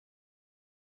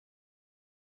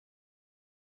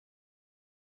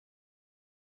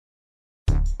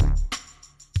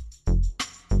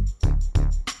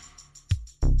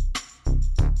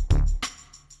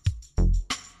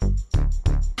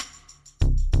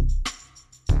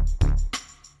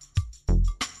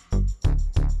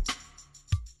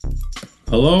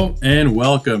Hello and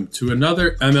welcome to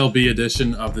another MLB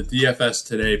edition of the DFS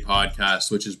Today podcast,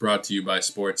 which is brought to you by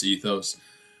Sports Ethos.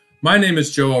 My name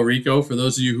is Joe Orico. For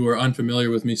those of you who are unfamiliar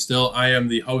with me still, I am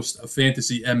the host of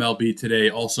Fantasy MLB Today,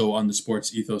 also on the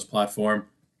Sports Ethos platform.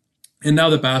 And now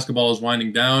that basketball is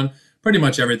winding down, pretty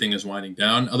much everything is winding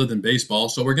down other than baseball.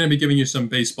 So we're going to be giving you some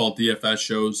baseball DFS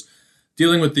shows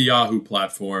dealing with the Yahoo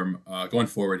platform going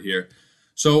forward here.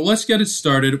 So let's get it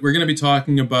started. We're going to be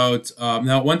talking about,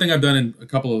 now one thing I've done in a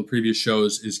couple of the previous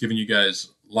shows is giving you guys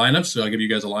lineups. So I'll give you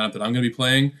guys a lineup that I'm going to be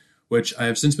playing, which I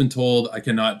have since been told I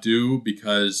cannot do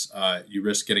because you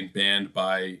risk getting banned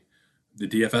by the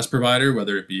DFS provider,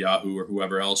 whether it be Yahoo or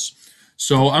whoever else.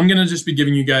 So I'm going to just be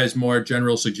giving you guys more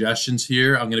general suggestions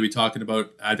here. I'm going to be talking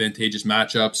about advantageous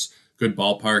matchups, good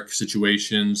ballpark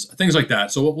situations, things like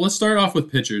that. So let's start off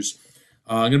with pitchers.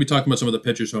 I'm going to be talking about some of the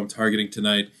pitchers who I'm targeting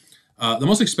tonight. The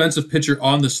most expensive pitcher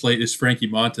on the slate is Frankie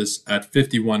Montas at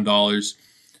 $51.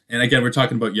 And again, we're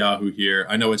talking about Yahoo here.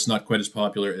 I know it's not quite as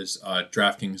popular as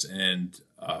DraftKings and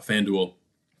FanDuel,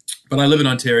 but I live in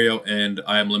Ontario and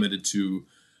I am limited to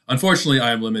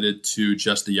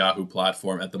just the Yahoo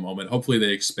platform at the moment. Hopefully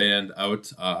they expand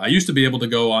out. I used to be able to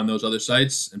go on those other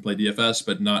sites and play DFS,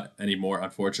 but not anymore,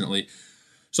 unfortunately.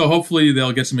 So hopefully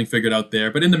they'll get something figured out there.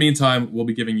 But in the meantime, we'll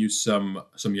be giving you some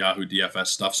Yahoo DFS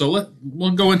stuff. So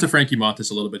we'll go into Frankie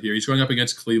Montas a little bit here. He's going up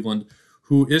against Cleveland,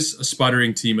 who is a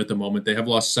sputtering team at the moment. They have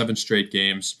lost 7 straight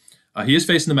games. He is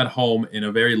facing them at home in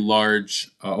a very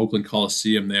large Oakland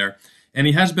Coliseum there. And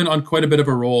he has been on quite a bit of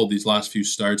a roll these last few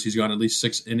starts. He's gone at least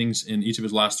 6 innings in each of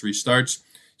his last 3 starts.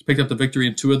 He's picked up the victory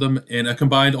in 2 of them and a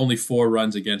combined only 4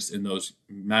 runs against in those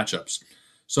matchups.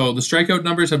 So the strikeout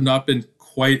numbers have not been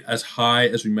quite as high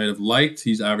as we might have liked.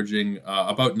 He's averaging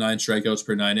about 9 strikeouts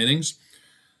per 9 innings.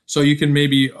 So you can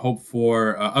maybe hope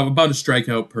for about a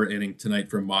strikeout per inning tonight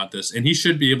from Montas. And he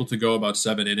should be able to go about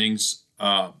 7 innings,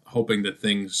 hoping that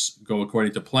things go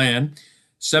according to plan.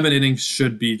 7 innings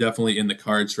should be definitely in the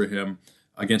cards for him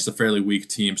against a fairly weak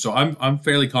team. So I'm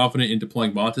fairly confident in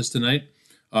deploying Montas tonight.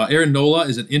 Aaron Nola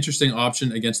is an interesting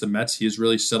option against the Mets. He has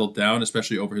really settled down,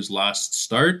 especially over his last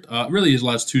start. Really his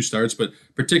last 2 starts, but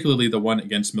particularly the one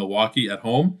against Milwaukee at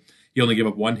home. He only gave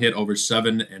up 1 hit over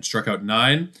 7 and struck out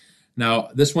 9. Now,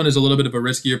 this one is a little bit of a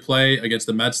riskier play against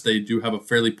the Mets. They do have a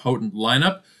fairly potent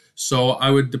lineup. So I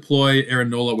would deploy Aaron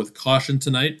Nola with caution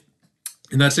tonight.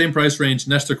 In that same price range,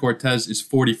 Nestor Cortez is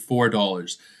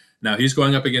 $44. Now, he's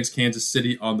going up against Kansas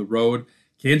City on the road.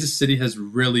 Kansas City has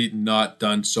really not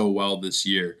done so well this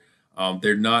year.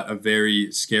 They're not a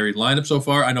very scary lineup so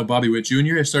far. I know Bobby Witt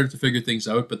Jr. has started to figure things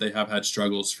out, but they have had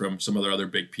struggles from some of their other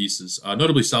big pieces.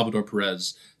 Notably, Salvador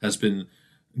Perez has been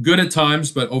good at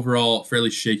times, but overall fairly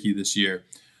shaky this year.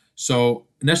 So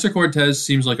Nestor Cortez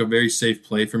seems like a very safe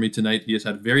play for me tonight. He has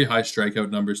had very high strikeout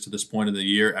numbers to this point of the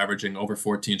year, averaging over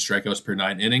 14 strikeouts per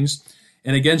 9 innings.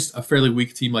 And against a fairly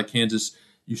weak team like Kansas,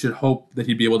 you should hope that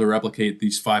he'd be able to replicate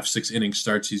these 5-6 inning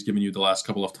starts he's given you the last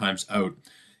couple of times out.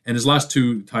 And his last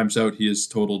 2 times out, he has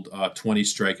totaled 20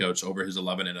 strikeouts over his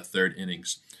 11 1/3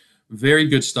 innings. Very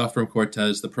good stuff from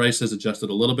Cortez. The price has adjusted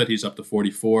a little bit. He's up to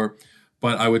 44,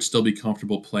 but I would still be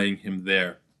comfortable playing him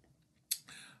there.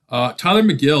 Tyler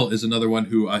McGill is another one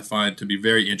who I find to be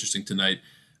very interesting tonight.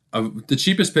 The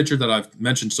cheapest pitcher that I've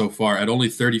mentioned so far at only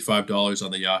 $35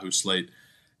 on the Yahoo slate.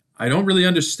 I don't really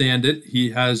understand it.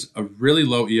 He has a really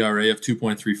low ERA of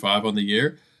 2.35 on the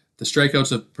year. The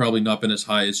strikeouts have probably not been as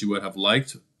high as you would have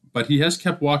liked, but he has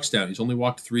kept walks down. He's only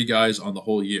walked 3 guys on the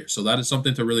whole year, so that is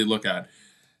something to really look at.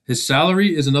 His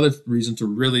salary is another reason to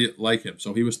really like him.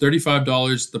 So he was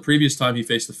 $35 the previous time he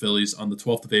faced the Phillies on the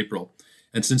 12th of April,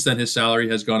 and since then his salary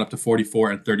has gone up to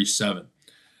 $44 and $37.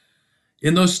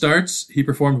 In those starts, he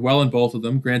performed well in both of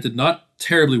them. Granted, not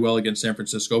terribly well against San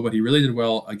Francisco, but he really did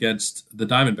well against the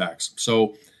Diamondbacks.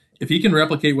 So if he can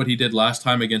replicate what he did last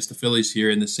time against the Phillies here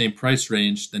in the same price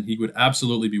range, then he would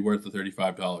absolutely be worth the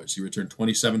 $35. He returned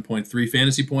 27.3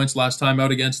 fantasy points last time out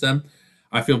against them.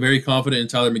 I feel very confident in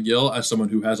Tyler McGill as someone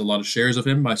who has a lot of shares of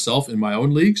him myself in my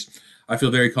own leagues. I feel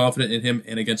very confident in him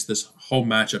and against this home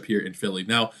matchup here in Philly.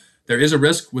 Now, there is a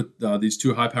risk with these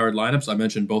 2 high-powered lineups. I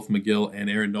mentioned both McGill and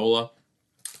Aaron Nola.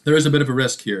 There is a bit of a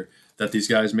risk here that these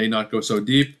guys may not go so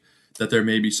deep, that there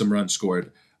may be some runs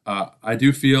scored. I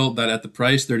do feel that at the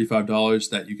price, $35,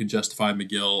 that you can justify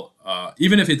McGill.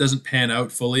 Even if it doesn't pan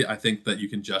out fully, I think that you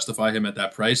can justify him at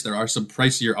that price. There are some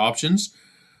pricier options,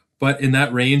 but in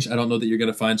that range, I don't know that you're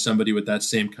going to find somebody with that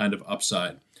same kind of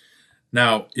upside.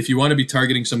 Now, if you want to be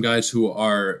targeting some guys who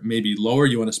are maybe lower,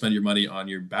 you want to spend your money on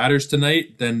your batters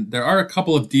tonight, then there are a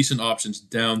couple of decent options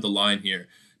down the line here.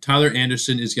 Tyler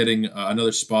Anderson is getting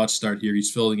another spot start here.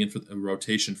 He's filling in for a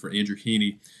rotation for Andrew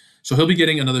Heaney. So he'll be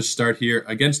getting another start here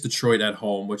against Detroit at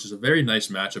home, which is a very nice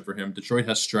matchup for him. Detroit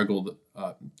has struggled.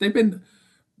 They've been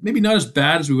maybe not as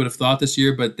bad as we would have thought this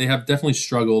year, but they have definitely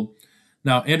struggled.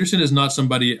 Now, Anderson is not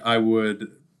somebody I would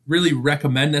really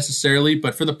recommend necessarily,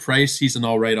 but for the price, he's an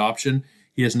all right option.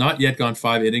 He has not yet gone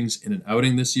 5 innings in an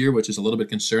outing this year, which is a little bit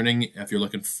concerning if you're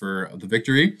looking for the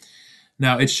victory.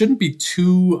 Now, it shouldn't be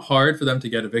too hard for them to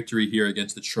get a victory here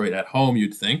against Detroit at home,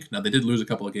 you'd think. Now, they did lose a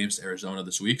couple of games to Arizona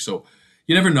this week, so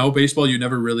you never know. Baseball, you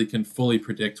never really can fully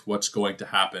predict what's going to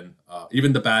happen.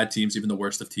 Even the bad teams, even the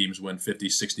worst of teams win 50,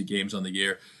 60 games on the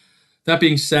year. That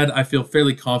being said, I feel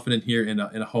fairly confident here in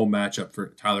a home matchup for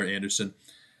Tyler Anderson.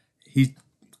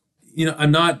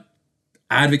 I'm not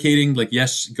advocating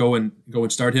yes, go and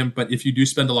start him, but if you do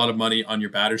spend a lot of money on your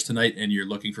batters tonight and you're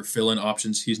looking for fill-in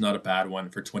options, he's not a bad one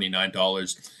for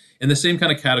 $29. In the same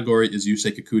kind of category is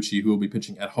Yusei Kikuchi, who will be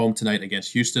pitching at home tonight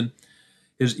against Houston.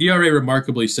 His ERA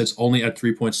remarkably sits only at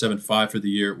 3.75 for the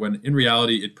year, when in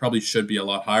reality it probably should be a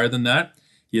lot higher than that.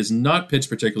 He has not pitched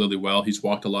particularly well. He's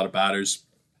walked a lot of batters.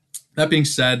 That being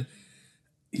said,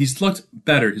 he's looked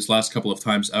better his last couple of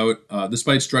times out,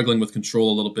 despite struggling with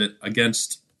control a little bit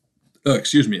against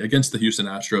the Houston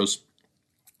Astros.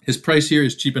 His price here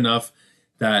is cheap enough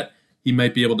that he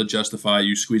might be able to justify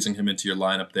you squeezing him into your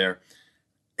lineup there.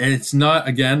 And it's not,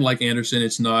 again, like Anderson,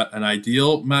 it's not an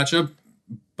ideal matchup,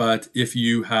 but if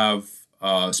you have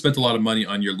spent a lot of money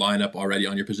on your lineup already,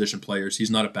 on your position players,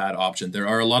 he's not a bad option. There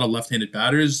are a lot of left-handed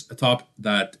batters atop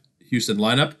that Houston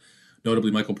lineup,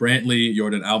 notably Michael Brantley,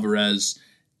 Yordan Alvarez,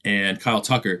 and Kyle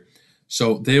Tucker.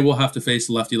 So they will have to face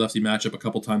the lefty-lefty matchup a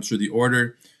couple times through the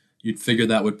order. You'd figure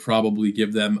that would probably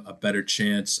give them a better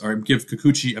chance, or give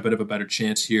Kikuchi a bit of a better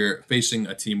chance here, facing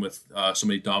a team with so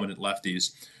many dominant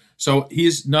lefties. So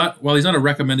while he's not a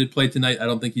recommended play tonight, I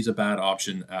don't think he's a bad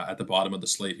option at the bottom of the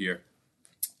slate here.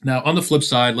 Now, on the flip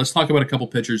side, let's talk about a couple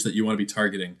pitchers that you want to be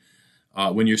targeting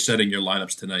when you're setting your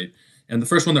lineups tonight. And the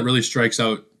first one that really stands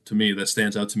out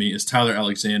to me, is Tyler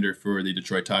Alexander for the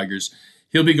Detroit Tigers.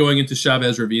 He'll be going into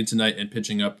Chavez Ravine tonight and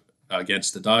pitching up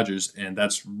against the Dodgers, and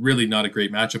that's really not a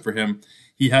great matchup for him.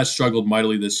 He has struggled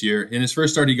mightily this year. In his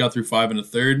first start, he got through 5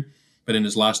 1/3, but in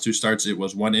his last 2 starts, it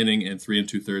was 1 inning and 3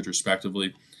 2/3,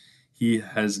 respectively. He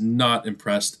has not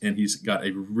impressed, and he's got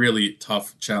a really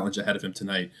tough challenge ahead of him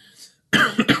tonight.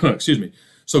 Excuse me.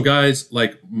 So guys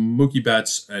like Mookie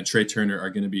Betts and Trey Turner are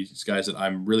going to be guys that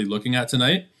I'm really looking at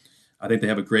tonight. I think they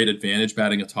have a great advantage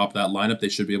batting atop that lineup. They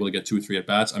should be able to get 2 or 3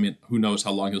 at-bats. I mean, who knows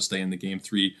how long he'll stay in the game.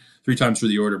 Three times through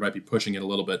the order might be pushing it a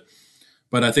little bit.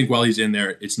 But I think while he's in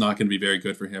there, it's not going to be very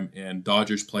good for him. And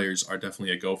Dodgers players are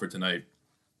definitely a go for tonight,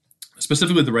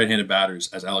 specifically the right-handed batters,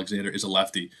 as Alexander is a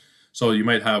lefty. So you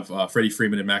might have Freddie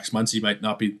Freeman and Max Muncy might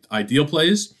not be ideal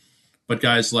plays, but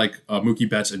guys like Mookie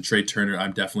Betts and Trey Turner,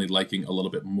 I'm definitely liking a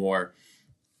little bit more.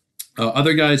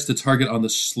 Other guys to target on the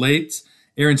slate,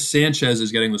 Aaron Sanchez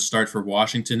is getting the start for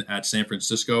Washington at San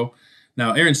Francisco.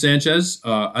 Now, Aaron Sanchez,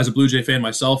 as a Blue Jay fan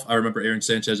myself, I remember Aaron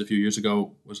Sanchez a few years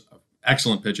ago was an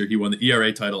excellent pitcher. He won the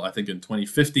ERA title, I think, in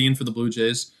 2015 for the Blue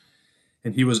Jays,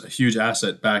 and he was a huge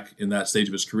asset back in that stage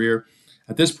of his career.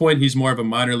 At this point, he's more of a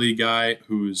minor league guy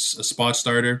who's a spot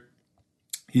starter.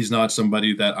 He's not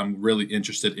somebody that I'm really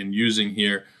interested in using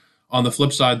here. On the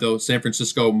flip side, though, San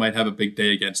Francisco might have a big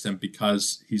day against him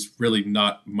because he's really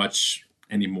not much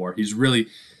anymore. He's really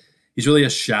a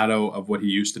shadow of what he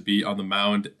used to be on the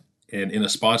mound, and in a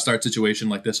spot start situation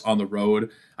like this on the road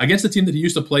against the team that he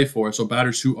used to play for. So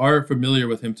batters who are familiar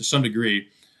with him to some degree,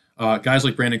 guys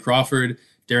like Brandon Crawford,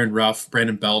 Darren Ruff,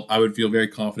 Brandon Belt, I would feel very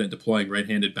confident deploying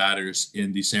right-handed batters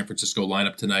in the San Francisco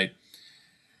lineup tonight.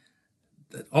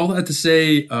 All that to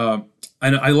say, I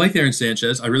like Aaron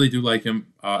Sanchez. I really do like him.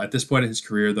 At this point in his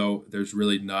career, though, there's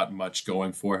really not much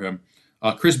going for him.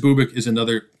 Chris Bubik is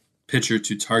another pitcher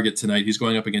to target tonight. He's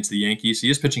going up against the Yankees. He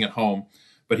is pitching at home,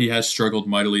 but he has struggled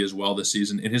mightily as well this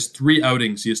season. In his 3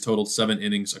 outings, he has totaled 7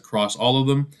 innings across all of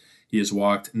them. He has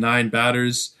walked 9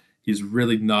 batters. He's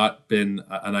really not been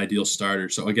an ideal starter.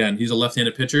 So again, he's a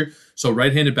left-handed pitcher. So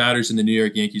right-handed batters in the New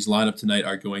York Yankees lineup tonight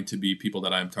are going to be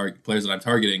players that I'm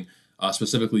targeting,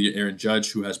 specifically Aaron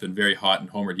Judge, who has been very hot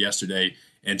and homered yesterday,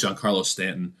 and Giancarlo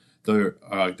Stanton. There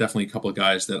are definitely a couple of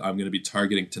guys that I'm going to be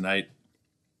targeting tonight.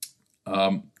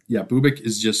 Bubik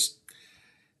is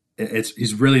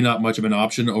he's really not much of an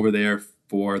option over there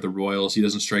for the Royals. He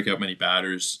doesn't strike out many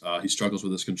batters. He struggles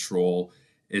with his control.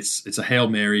 It's a Hail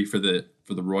Mary for the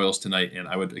Royals tonight, and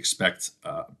I would expect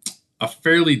a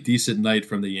fairly decent night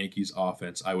from the Yankees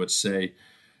offense, I would say.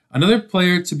 Another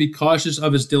player to be cautious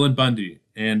of is Dylan Bundy,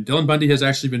 and Dylan Bundy has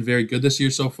actually been very good this year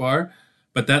so far,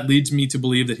 but that leads me to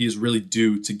believe that he is really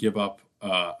due to give up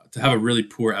to have a really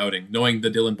poor outing, knowing the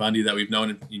Dylan Bundy that we've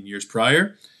known in years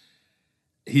prior.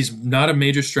 He's not a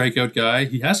major strikeout guy.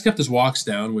 He has kept his walks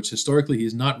down, which historically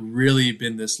he's not really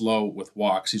been this low with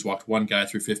walks. He's walked one guy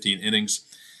through 15 innings.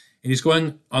 And he's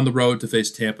going on the road to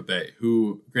face Tampa Bay,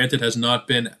 who, granted, has not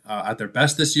been at their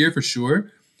best this year for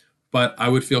sure. But I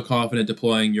would feel confident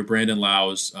deploying your Brandon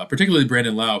Lau's, particularly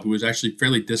Brandon Lau, who is actually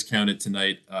fairly discounted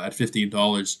tonight at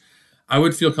 $15. I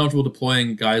would feel comfortable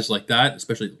deploying guys like that,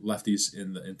 especially lefties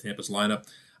in Tampa's lineup.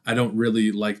 I don't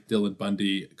really like Dylan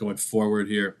Bundy going forward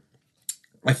here.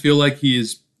 I feel like he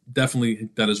is definitely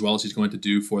done as well as he's going to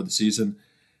do for the season.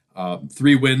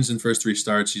 3 wins in first 3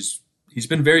 starts. He's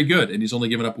been very good, and he's only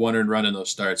given up 1 earned run in those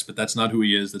starts, but that's not who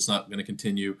he is. That's not going to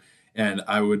continue, and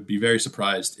I would be very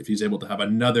surprised if he's able to have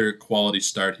another quality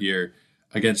start here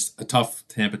against a tough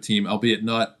Tampa team, albeit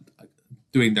not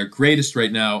doing their greatest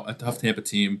right now, a tough Tampa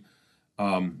team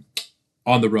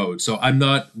on the road. So I'm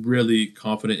not really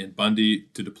confident in Bundy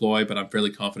to deploy, but I'm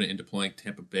fairly confident in deploying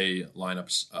Tampa Bay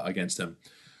lineups against him.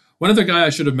 One other guy I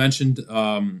should have mentioned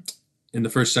in the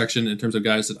first section in terms of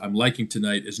guys that I'm liking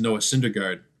tonight is Noah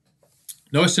Syndergaard.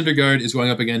 Noah Syndergaard is going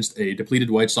up against a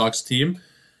depleted White Sox team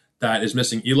that is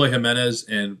missing Eloy Jimenez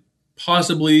and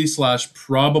probably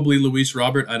Luis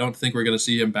Robert. I don't think we're going to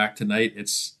see him back tonight.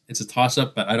 It's a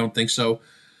toss-up, but I don't think so.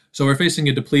 So we're facing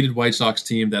a depleted White Sox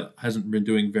team that hasn't been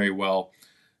doing very well.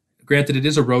 Granted, it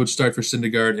is a road start for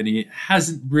Syndergaard, and he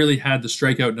hasn't really had the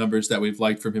strikeout numbers that we've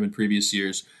liked from him in previous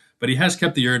years, but he has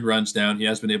kept the earned runs down. He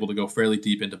has been able to go fairly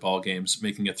deep into ball games,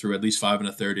 making it through at least 5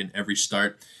 1/3 in every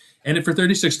start. And for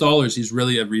 $36, he's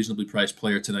really a reasonably priced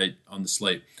player tonight on the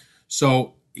slate.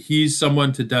 So he's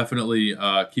someone to definitely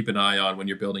keep an eye on when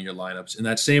you're building your lineups. In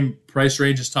that same price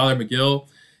range as Tyler McGill,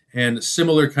 and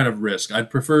similar kind of risk. I'd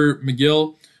prefer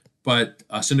McGill, but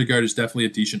Syndergaard is definitely a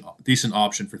decent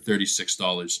option for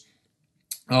 $36.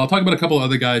 I'll talk about a couple of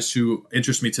other guys who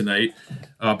interest me tonight.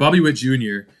 Bobby Witt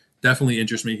Jr. definitely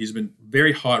interests me. He's been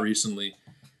very hot recently.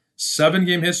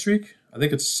 7-game hit streak. I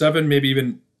think it's 7, maybe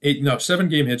even 8. No,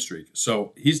 7-game hit streak.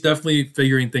 So he's definitely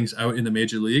figuring things out in the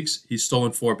major leagues. He's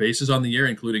stolen 4 bases on the year,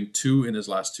 including 2 in his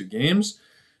last 2 games.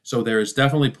 So there is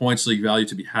definitely points league value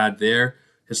to be had there.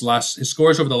 His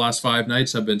scores over the last 5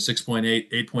 nights have been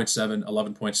 6.8, 8.7,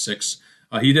 11.6.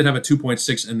 He did have a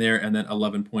 2.6 in there and then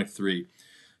 11.3.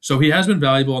 So he has been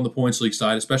valuable on the points league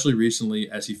side, especially recently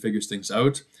as he figures things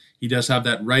out. He does have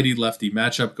that righty-lefty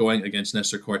matchup going against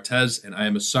Nestor Cortez, and I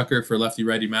am a sucker for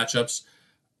lefty-righty matchups.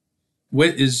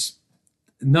 Witt is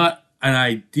not an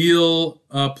ideal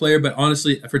player, but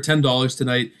honestly, for $10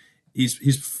 tonight,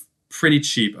 he's pretty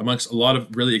cheap amongst a lot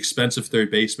of really expensive third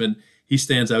basemen. He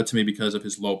stands out to me because of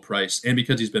his low price and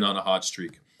because he's been on a hot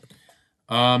streak.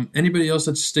 Anybody else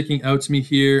that's sticking out to me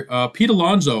here? Pete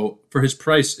Alonso, for his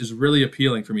price, is really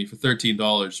appealing for me for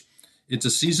 $13. It's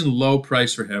a season low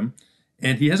price for him,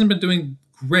 and he hasn't been doing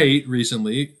great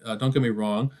recently. Don't get me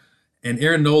wrong. And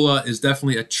Aaron Nola is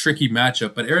definitely a tricky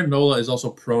matchup, but Aaron Nola is also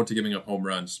prone to giving up home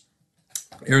runs.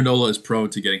 Aaron Nola is prone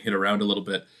to getting hit around a little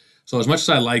bit. So as much as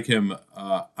I like him,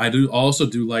 I do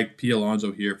like Pete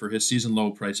Alonso here for his season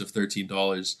low price of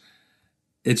 $13.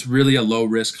 It's really a low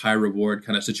risk, high reward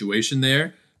kind of situation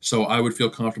there. So I would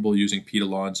feel comfortable using Pete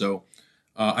Alonso.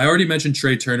 I already mentioned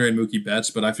Trey Turner and Mookie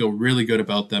Betts, but I feel really good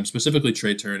about them, specifically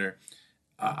Trey Turner,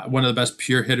 one of the best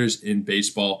pure hitters in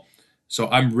baseball. So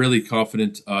I'm really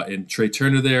confident in Trey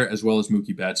Turner there, as well as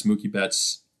Mookie Betts. Mookie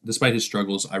Betts, despite his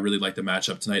struggles, I really like the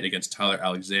matchup tonight against Tyler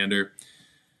Alexander.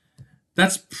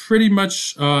 That's pretty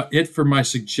much it for my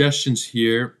suggestions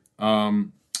here.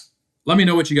 Let me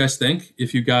know what you guys think.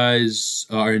 If you guys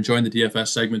are enjoying the DFS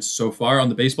segments so far on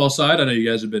the baseball side, I know you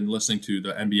guys have been listening to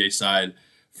the NBA side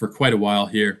for quite a while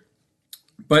here.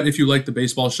 But if you like the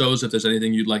baseball shows, if there's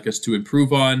anything you'd like us to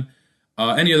improve on,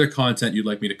 any other content you'd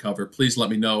like me to cover, please let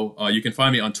me know. You can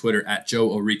find me on Twitter at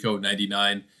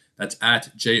JoeOrico99. That's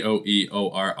at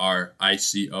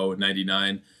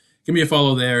JoeOrrico99. Give me a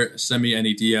follow there. Send me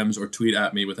any DMs or tweet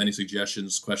at me with any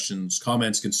suggestions, questions,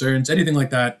 comments, concerns, anything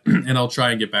like that, and I'll try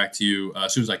and get back to you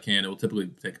as soon as I can. It will typically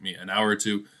take me an hour or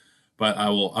two, but I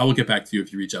will get back to you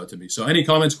if you reach out to me. So any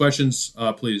comments, questions,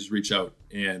 please reach out,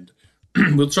 and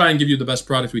we'll try and give you the best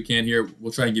product we can here.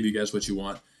 We'll try and give you guys what you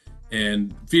want,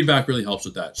 and feedback really helps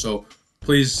with that. So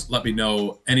please let me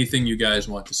know anything you guys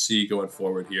want to see going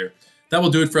forward here. That will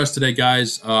do it for us today,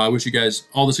 guys. I wish you guys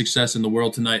all the success in the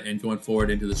world tonight and going forward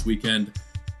into this weekend.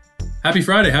 Happy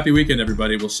Friday. Happy weekend,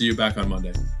 everybody. We'll see you back on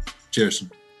Monday. Cheers.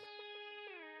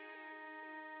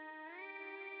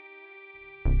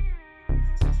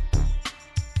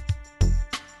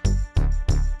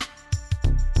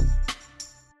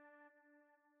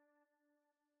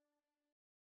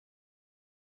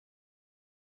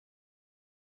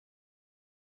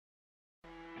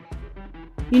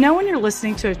 You know when you're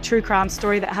listening to a true crime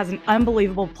story that has an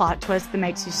unbelievable plot twist that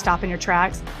makes you stop in your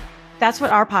tracks? That's what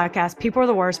our podcast, People Are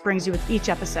the Worst, brings you with each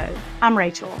episode. I'm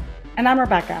Rachel. And I'm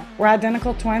Rebecca. We're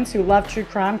identical twins who love true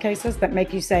crime cases that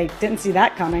make you say, didn't see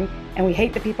that coming, and we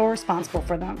hate the people responsible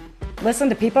for them. Listen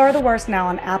to People Are the Worst now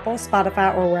on Apple,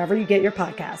 Spotify, or wherever you get your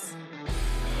podcasts.